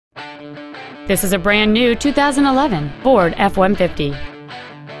This is a brand new 2011 Ford F-150.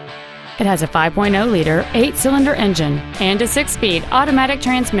 It has a 5.0-liter 8-cylinder engine and a 6-speed automatic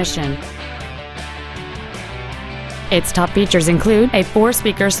transmission. Its top features include a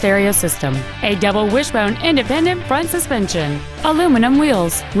 4-speaker stereo system, a double wishbone independent front suspension, aluminum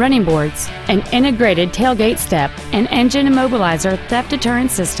wheels, running boards, an integrated tailgate step, an engine immobilizer theft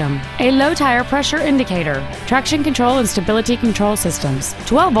deterrent system, a low tire pressure indicator, traction control and stability control systems,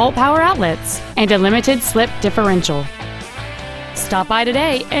 12-volt power outlets, and a limited slip differential. Stop by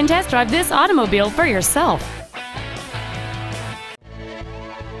today and test drive this automobile for yourself.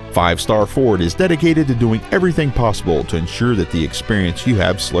 5-Star Ford is dedicated to doing everything possible to ensure that the experience you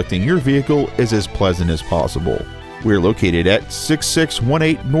have selecting your vehicle is as pleasant as possible. We're located at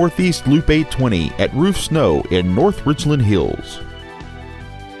 6618 Northeast Loop 820 at Roof Snow in North Richland Hills.